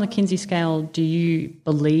 where on the Kinsey scale do you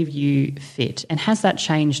believe you fit? And has that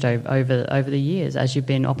changed over the years as you've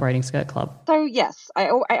been operating Skirt Club? So yes, I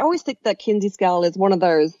always think that Kinsey scale is one of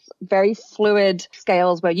those very fluid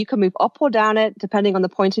scales where you can move up or down it depending on the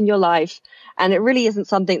point in your life. And it really isn't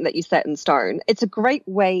something that you set in stone. It's a great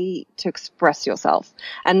way to express yourself.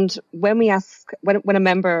 And when when a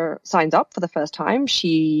member signs up for the first time,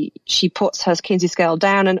 she puts her Kinsey scale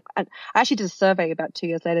down. And I actually did a survey about 2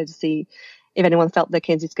 years later to see if anyone felt the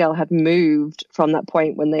Kinsey scale had moved from that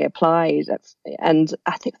point when they applied. And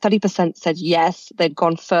I think 30% said yes, they'd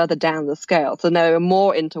gone further down the scale. So they're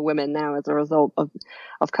more into women now as a result of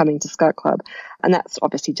coming to Skirt Club. And that's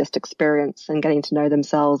obviously just experience and getting to know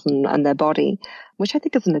themselves and their body, which I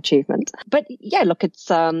think is an achievement. But yeah, look, it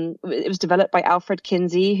was developed by Alfred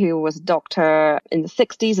Kinsey, who was a doctor in the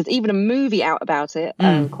 60s. There's even a movie out about it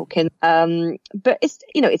called Kinsey. But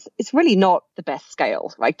it's really not the best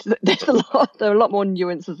scale, right? There are a lot more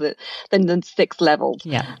nuances than 6 levels.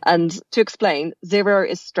 Yeah. And to explain, 0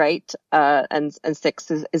 is straight, and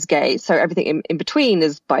 6 is gay. So everything in between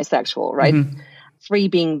is bisexual, right? Mm-hmm. 3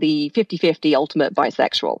 being the 50-50 ultimate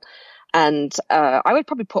bisexual. And I would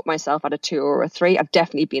probably put myself at a 2 or a 3. I've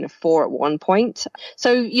definitely been a 4 at one point.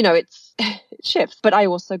 So, it shifts, but I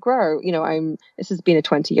also grow. This has been a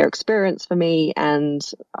 20-year experience for me, and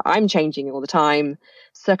I'm changing all the time.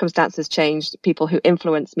 Circumstances change. People who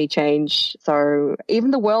influence me change. So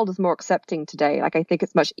even the world is more accepting today. Like, I think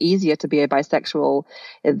it's much easier to be a bisexual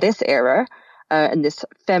in this era. In this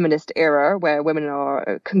feminist era where women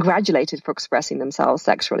are congratulated for expressing themselves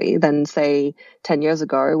sexually than, say, 10 years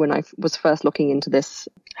ago when I was first looking into this,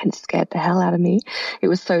 and it scared the hell out of me. It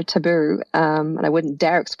was so taboo, and I wouldn't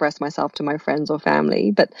dare express myself to my friends or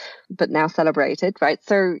family, but now celebrated, right?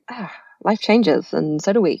 So life changes, and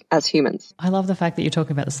so do we as humans. I love the fact that you're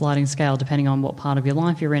talking about the sliding scale depending on what part of your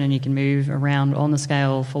life you're in, and you can move around on the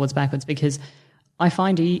scale forwards, backwards, because I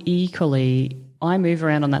find equally I move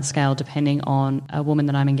around on that scale depending on a woman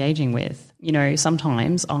that I'm engaging with.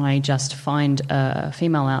 Sometimes I just find a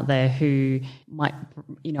female out there who might,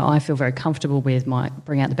 I feel very comfortable with, might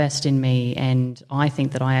bring out the best in me, and I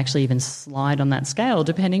think that I actually even slide on that scale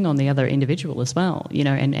depending on the other individual as well,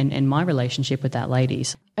 and my relationship with that lady.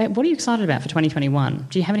 So, what are you excited about for 2021?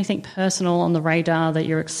 Do you have anything personal on the radar that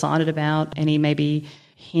you're excited about? Any maybe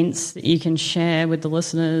hints that you can share with the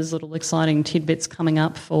listeners, little exciting tidbits coming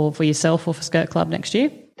up for yourself or for Skirt Club next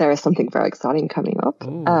year? There is something very exciting coming up.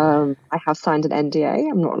 I have signed an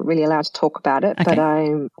NDA. I'm not really allowed to talk about it, but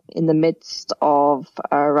I'm in the midst of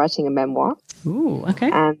writing a memoir. Ooh,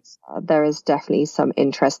 okay. And there is definitely some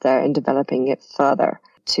interest there in developing it further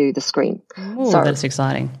to the screen. Ooh, so that's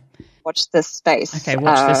exciting. Watch this space. Okay,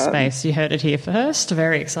 watch this space. You heard it here first.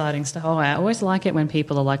 Very exciting stuff. Oh, I always like it when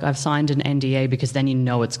people are like, I've signed an NDA, because then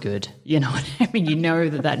it's good. You know what I mean? You know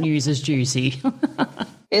that news is juicy.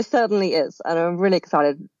 It certainly is. And I'm really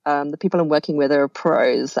excited. The people I'm working with are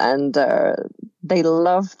pros, and they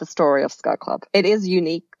love the story of Skirt Club. It is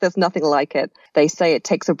unique. There's nothing like it. They say it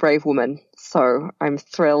takes a brave woman. So I'm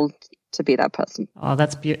thrilled to be that person. Oh,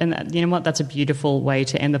 that's beautiful. And you know what? That's a beautiful way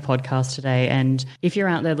to end the podcast today. And if you're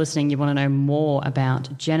out there listening, you want to know more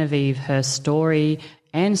about Genevieve, her story,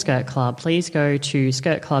 and Skirt Club, please go to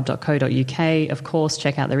skirtclub.co.uk. Of course,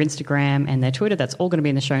 check out their Instagram and their Twitter. That's all going to be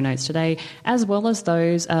in the show notes today, as well as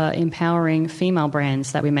those empowering female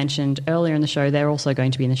brands that we mentioned earlier in the show. They're also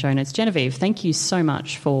going to be in the show notes. Genevieve, thank you so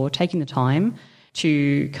much for taking the time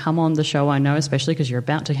to come on the show. I know, especially because you're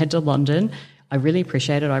about to head to London. I really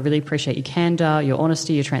appreciate it. I really appreciate your candor, your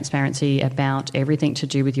honesty, your transparency about everything to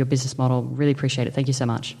do with your business model. Really appreciate it. Thank you so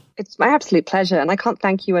much. It's my absolute pleasure. And I can't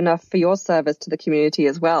thank you enough for your service to the community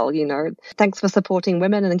as well. Thanks for supporting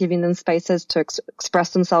women and giving them spaces to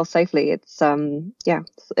express themselves safely. It's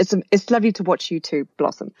lovely to watch you two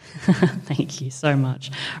blossom. Thank you so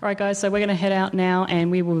much. All right, guys. So we're going to head out now, and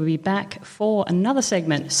we will be back for another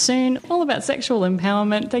segment soon, all about sexual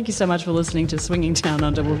empowerment. Thank you so much for listening to Swinging Down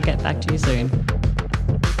Under. We'll get back to you soon.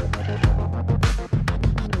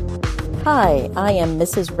 Hi, I am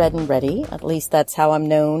Mrs. Red and Ready. At least that's how I'm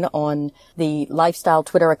known on the lifestyle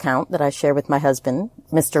Twitter account that I share with my husband,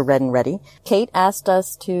 Mr. Red and Ready. Kate asked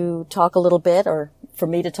us to talk a little bit, or for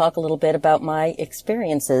me to talk a little bit about my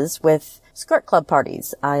experiences with Skirt Club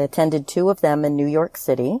parties. I attended 2 of them in New York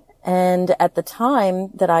City. And at the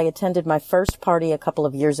time that I attended my first party a couple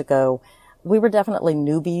of years ago, we were definitely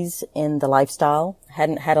newbies in the lifestyle,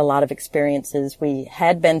 hadn't had a lot of experiences. We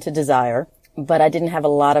had been to Desire, but I didn't have a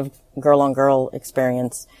lot of girl-on-girl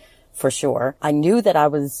experience. for sure. I knew that I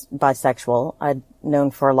was bisexual. I'd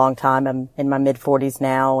known for a long time. I'm in my mid-40s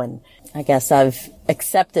now, and I guess I've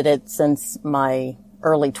accepted it since my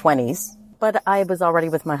early 20s. But I was already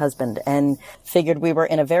with my husband and figured we were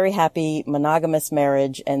in a very happy monogamous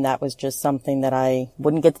marriage, and that was just something that I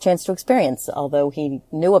wouldn't get the chance to experience, although he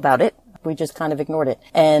knew about it. We just kind of ignored it.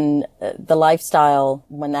 And the lifestyle,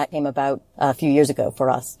 when that came about a few years ago for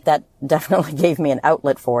us, that definitely gave me an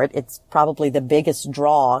outlet for it. It's probably the biggest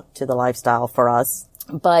draw to the lifestyle for us.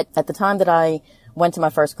 But at the time that I went to my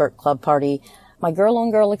first skirt club party, my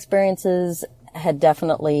girl-on-girl experiences had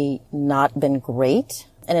definitely not been great.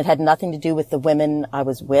 And it had nothing to do with the women I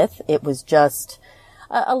was with. It was just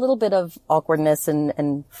a little bit of awkwardness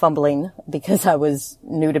and fumbling because I was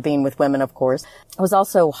new to being with women, of course. I was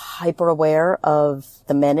also hyper aware of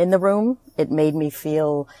the men in the room. It made me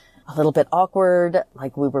feel a little bit awkward,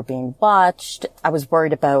 like we were being watched. I was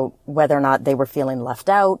worried about whether or not they were feeling left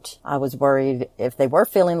out. I was worried if they were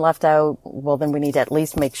feeling left out, well, then we need to at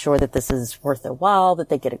least make sure that this is worth their while, that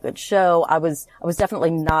they get a good show. I was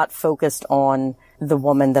definitely not focused on the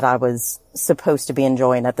woman that I was supposed to be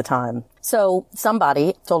enjoying at the time. So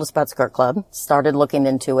somebody told us about Skirt Club, started looking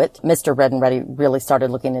into it. Mr. Red and Ready really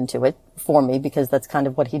started looking into it for me because that's kind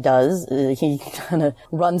of what he does. He kind of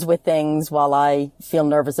runs with things while I feel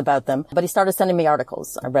nervous about them. But he started sending me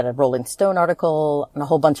articles. I read a Rolling Stone article and a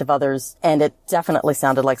whole bunch of others, and it definitely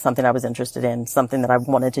sounded like something I was interested in, something that I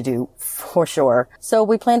wanted to do for sure. So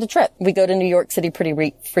we planned a trip. We go to New York City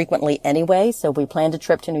pretty frequently anyway, so we planned a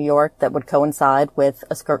trip to New York that would coincide with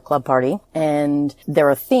a Skirt Club party. And there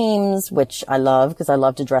are themes, which I love because I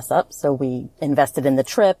love to dress up. So we invested in the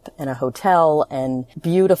trip and a hotel and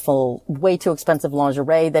beautiful, way too expensive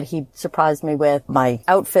lingerie that he surprised me with. My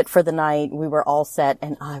outfit for the night, we were all set,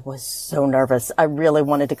 and I was so nervous. I really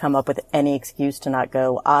wanted to come up with any excuse to not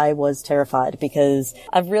go. I was terrified because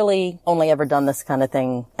I've really only ever done this kind of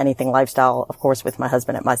thing, anything lifestyle, of course, with my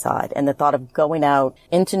husband at my side. And the thought of going out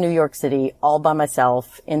into New York City all by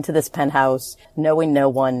myself, into this penthouse, knowing no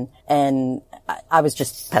one, and I was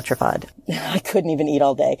just petrified. I couldn't even eat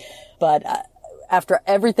all day. But after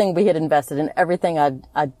everything we had invested in, everything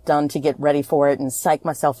I'd done to get ready for it and psych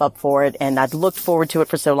myself up for it, and I'd looked forward to it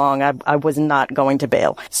for so long, I was not going to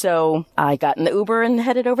bail. So I got in the Uber and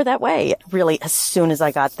headed over that way. Really, as soon as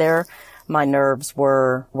I got there, my nerves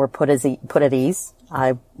were put at ease.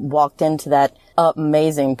 I walked into that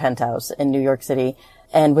amazing penthouse in New York City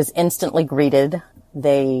and was instantly greeted.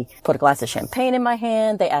 They put a glass of champagne in my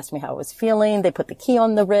hand. They asked me how I was feeling. They put the key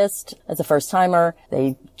on the wrist as a first timer.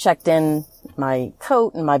 They checked in my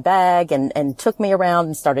coat and my bag and took me around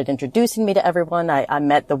and started introducing me to everyone. I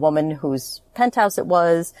met the woman whose penthouse it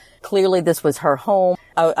was. Clearly this was her home.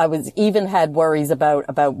 I was even had worries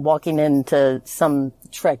about walking into some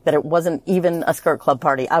trick, that it wasn't even a skirt club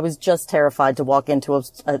party. I was just terrified to walk into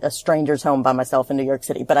a stranger's home by myself in New York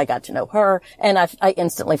City, but I got to know her and I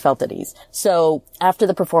instantly felt at ease. So after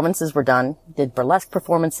the performances were done, did burlesque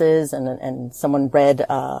performances and someone read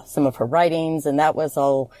some of her writings, and that was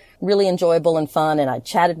all really enjoyable and fun. And I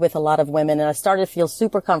chatted with a lot of women and I started to feel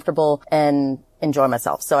super comfortable and enjoy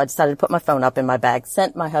myself. So I decided to put my phone up in my bag,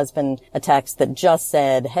 sent my husband a text that just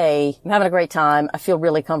said, hey, I'm having a great time. I feel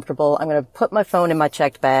really comfortable. I'm going to put my phone in my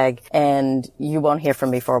checked bag and you won't hear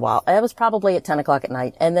from me for a while. It was probably at 10 o'clock at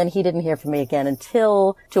night. And then he didn't hear from me again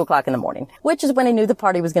until 2 o'clock in the morning, which is when he knew the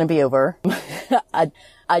party was going to be over.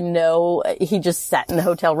 I know he just sat in the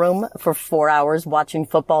hotel room for 4 hours watching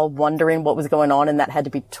football, wondering what was going on, and that had to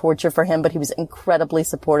be torture for him, but he was incredibly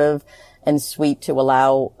supportive and sweet to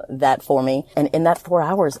allow that for me. And in that 4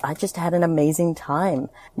 hours, I just had an amazing time.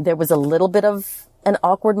 There was a little bit of an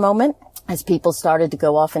awkward moment as people started to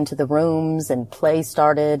go off into the rooms and play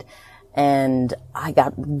started, and I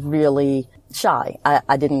got really shy. I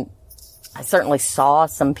certainly saw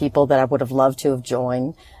some people that I would have loved to have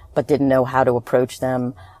joined, but didn't know how to approach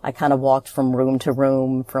them. I kind of walked from room to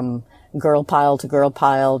room, from girl pile to girl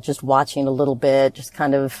pile, just watching a little bit, just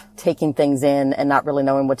kind of taking things in and not really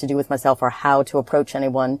knowing what to do with myself or how to approach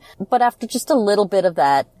anyone. But after just a little bit of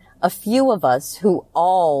that, a few of us who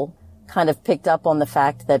all kind of picked up on the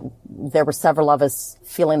fact that there were several of us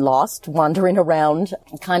feeling lost, wandering around,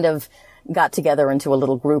 kind of got together into a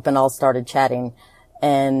little group and all started chatting.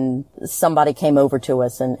 And somebody came over to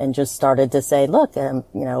us and just started to say, look,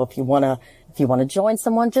 if you want to join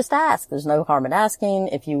someone, just ask. There's no harm in asking.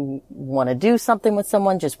 If you want to do something with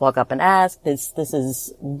someone, just walk up and ask. This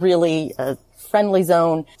is really a friendly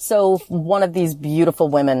zone. So one of these beautiful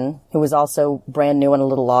women, who was also brand new and a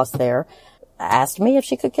little lost there, asked me if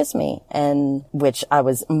she could kiss me, and which I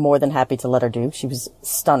was more than happy to let her do. She was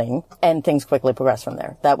stunning, and things quickly progressed from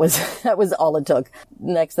there. That was all it took.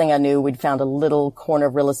 Next thing I knew, we'd found a little corner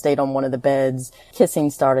of real estate on one of the beds. Kissing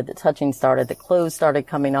started, the touching started, the clothes started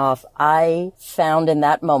coming off. I found in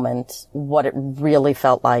that moment what it really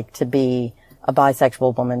felt like to be a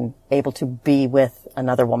bisexual woman able to be with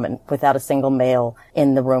another woman without a single male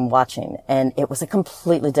in the room watching. And it was a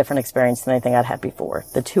completely different experience than anything I'd had before.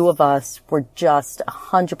 The two of us were just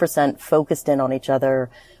 100% focused in on each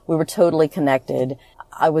other. We were totally connected.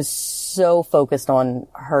 I was so focused on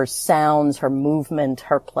her sounds, her movement,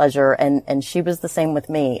 her pleasure, and she was the same with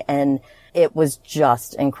me. And it was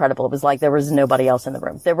just incredible. It was like there was nobody else in the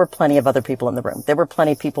room. There were plenty of other people in the room. There were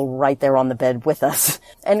plenty of people right there on the bed with us.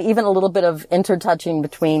 And even a little bit of intertouching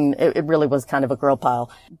between, it really was kind of a girl pile.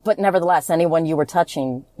 But nevertheless, anyone you were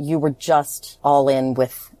touching, you were just all in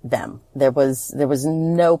with them. There was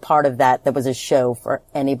no part of that was a show for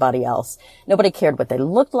anybody else. Nobody cared what they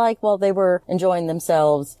looked like while they were enjoying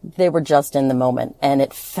themselves. They were just in the moment, and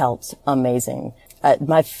it felt amazing.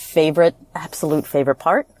 My absolute favorite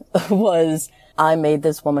part was I made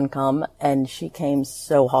this woman come, and she came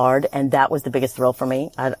so hard, and that was the biggest thrill for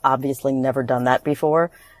me. I'd obviously never done that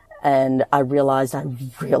before, and I realized I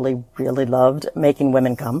really, really loved making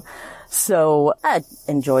women come. So I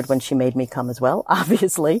enjoyed when she made me come as well,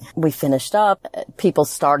 obviously. We finished up. People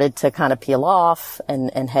started to kind of peel off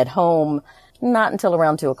and head home. Not until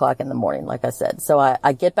around 2:00 in the morning, like I said. So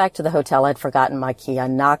I get back to the hotel. I'd forgotten my key. I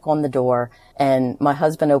knock on the door, and my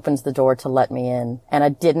husband opens the door to let me in. And I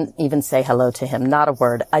didn't even say hello to him. Not a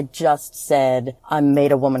word. I just said, I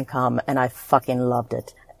made a woman come, and I fucking loved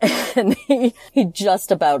it. And he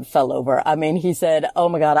just about fell over. I mean, he said, oh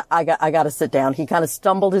my God, I got to sit down. He kind of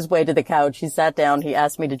stumbled his way to the couch. He sat down. He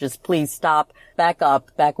asked me to just please stop, back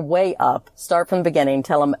way up, start from the beginning,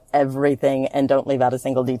 tell him everything, and don't leave out a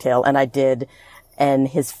single detail. And I did. And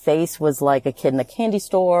his face was like a kid in a candy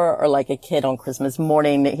store or like a kid on Christmas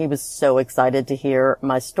morning. He was so excited to hear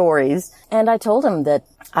my stories. And I told him that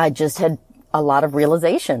I just had a lot of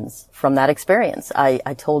realizations from that experience. I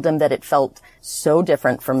told him that it felt so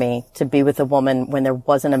different for me to be with a woman when there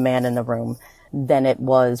wasn't a man in the room than it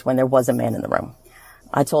was when there was a man in the room.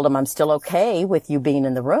 I told him I'm still okay with you being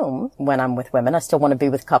in the room when I'm with women. I still want to be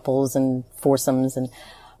with couples and foursomes,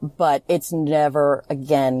 but it's never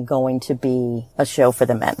again going to be a show for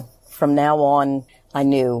the men. From now on, I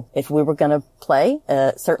knew if we were going to play,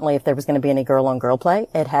 certainly if there was going to be any girl-on-girl play,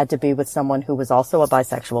 it had to be with someone who was also a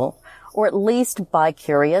bisexual, or at least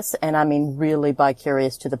bi-curious, and I mean really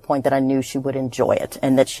bi-curious to the point that I knew she would enjoy it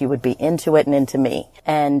and that she would be into it and into me.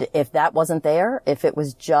 And if that wasn't there, if it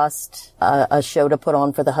was just a show to put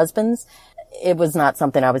on for the husbands, it was not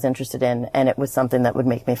something I was interested in, and it was something that would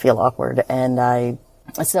make me feel awkward.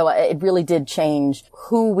 So it really did change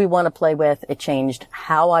who we want to play with. It changed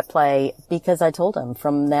how I play, because I told him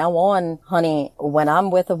from now on, honey, when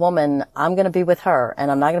I'm with a woman, I'm going to be with her,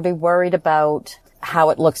 and I'm not going to be worried about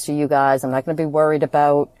how it looks to you guys. I'm not going to be worried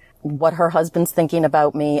about what her husband's thinking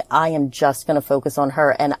about me. I am just going to focus on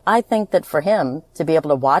her. And I think that for him to be able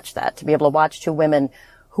to watch that, to be able to watch two women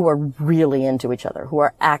who are really into each other, who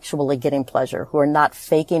are actually getting pleasure, who are not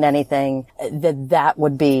faking anything, that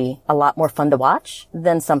would be a lot more fun to watch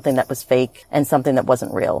than something that was fake and something that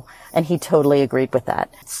wasn't real. And he totally agreed with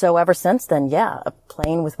that. So ever since then, yeah,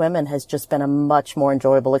 playing with women has just been a much more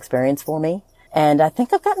enjoyable experience for me. And I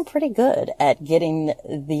think I've gotten pretty good at getting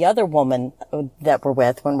the other woman that we're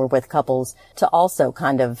with, when we're with couples, to also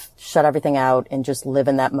kind of shut everything out and just live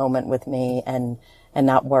in that moment with me and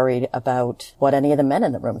not worried about what any of the men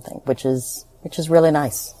in the room think, which is really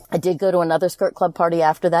nice. I did go to another skirt club party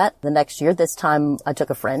after that the next year. This time I took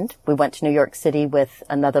a friend. We went to New York City with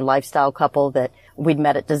another lifestyle couple that we'd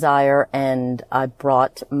met at Desire, and I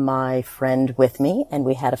brought my friend with me, and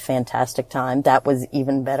we had a fantastic time. That was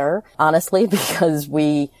even better, honestly, because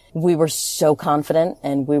we were so confident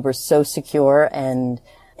and we were so secure, and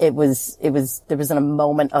there wasn't a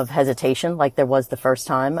moment of hesitation like there was the first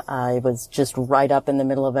time. I was just right up in the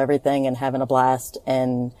middle of everything and having a blast,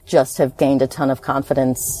 and just have gained a ton of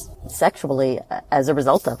confidence sexually as a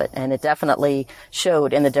result of it. And it definitely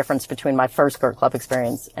showed in the difference between my first skirt club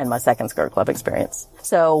experience and my second skirt club experience.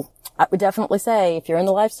 So I would definitely say, if you're in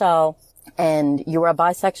the lifestyle and you're a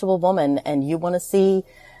bisexual woman and you want to see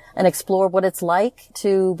and explore what it's like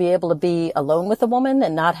to be able to be alone with a woman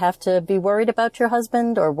and not have to be worried about your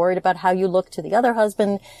husband or worried about how you look to the other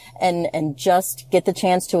husband, and just get the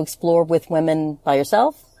chance to explore with women by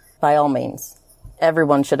yourself, by all means,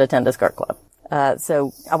 everyone should attend a skirt club.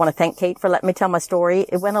 So I want to thank Kate for letting me tell my story.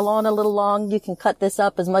 It went along a little long. You can cut this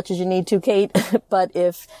up as much as you need to, Kate. But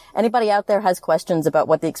if anybody out there has questions about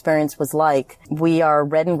what the experience was like, we are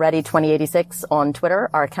Red and Ready 2086 on Twitter.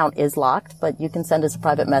 Our account is locked, but you can send us a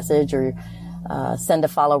private message or send a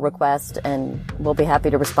follow request, and we'll be happy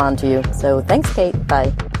to respond to you. So thanks, Kate.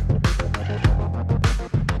 Bye.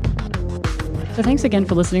 So thanks again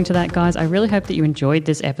for listening to that, guys. I really hope that you enjoyed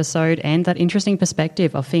this episode and that interesting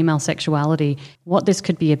perspective of female sexuality. What this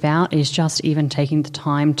could be about is just even taking the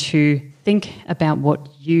time to think about what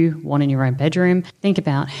you want in your own bedroom. Think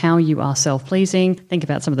about how you are self-pleasing. Think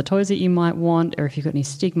about some of the toys that you might want, or if you've got any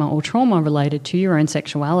stigma or trauma related to your own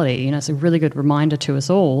sexuality. It's a really good reminder to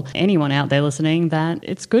us all, anyone out there listening, that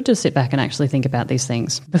it's good to sit back and actually think about these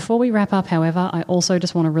things. Before we wrap up, however, I also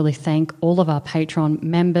just want to really thank all of our Patreon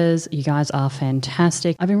members. You guys are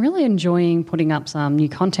fantastic. I've been really enjoying putting up some new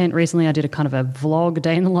content recently. I did a kind of a vlog,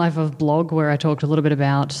 day in the life of blog, where I talked a little bit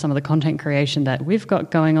about some of the content creation that we've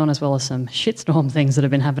got going on, as well as some shitstorm things that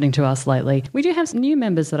have been happening to us lately. We do have some new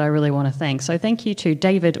members that I really want to thank. So thank you to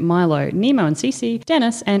David, Milo, Nemo and Cece,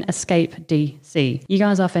 Dennis and Escape DC. You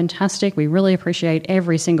guys are fantastic. We really appreciate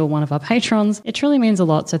every single one of our patrons. It truly means a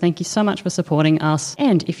lot. So thank you so much for supporting us.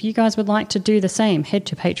 And if you guys would like to do the same, head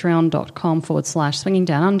to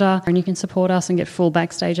patreon.com/swingingdownunder and you can support us and get full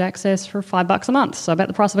backstage access for $5 a month. So about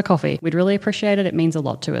the price of a coffee. We'd really appreciate it. It means a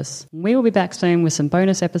lot to us. We will be back soon with some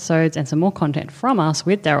bonus episodes and some more content from us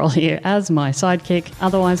with Daryl here as my sidekick.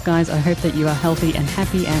 Otherwise, guys, I hope that you are healthy and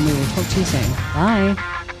happy, and we will talk to you soon. Bye.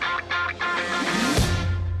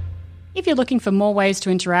 If you're looking for more ways to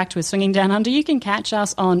interact with Swinging Down Under, you can catch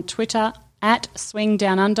us on Twitter at Swing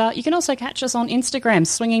Down Under. You can also catch us on Instagram,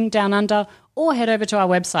 Swinging Down Under, or head over to our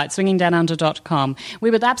website, swingingdownunder.com.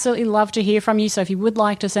 We would absolutely love to hear from you, so if you would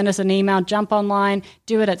like to send us an email, jump online,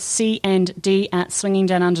 do it at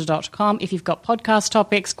cnd@swingingdownunder.com. If you've got podcast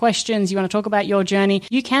topics, questions, you want to talk about your journey,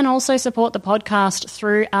 you can also support the podcast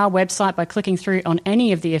through our website by clicking through on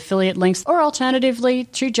any of the affiliate links, or alternatively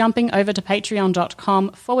to jumping over to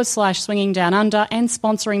patreon.com/swingingdownunder and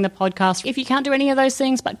sponsoring the podcast. If you can't do any of those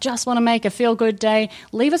things but just want to make a feel-good day,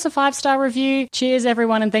 leave us a 5-star review. Cheers,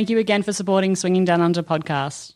 everyone, and thank you again for supporting Swinging Down Under podcast.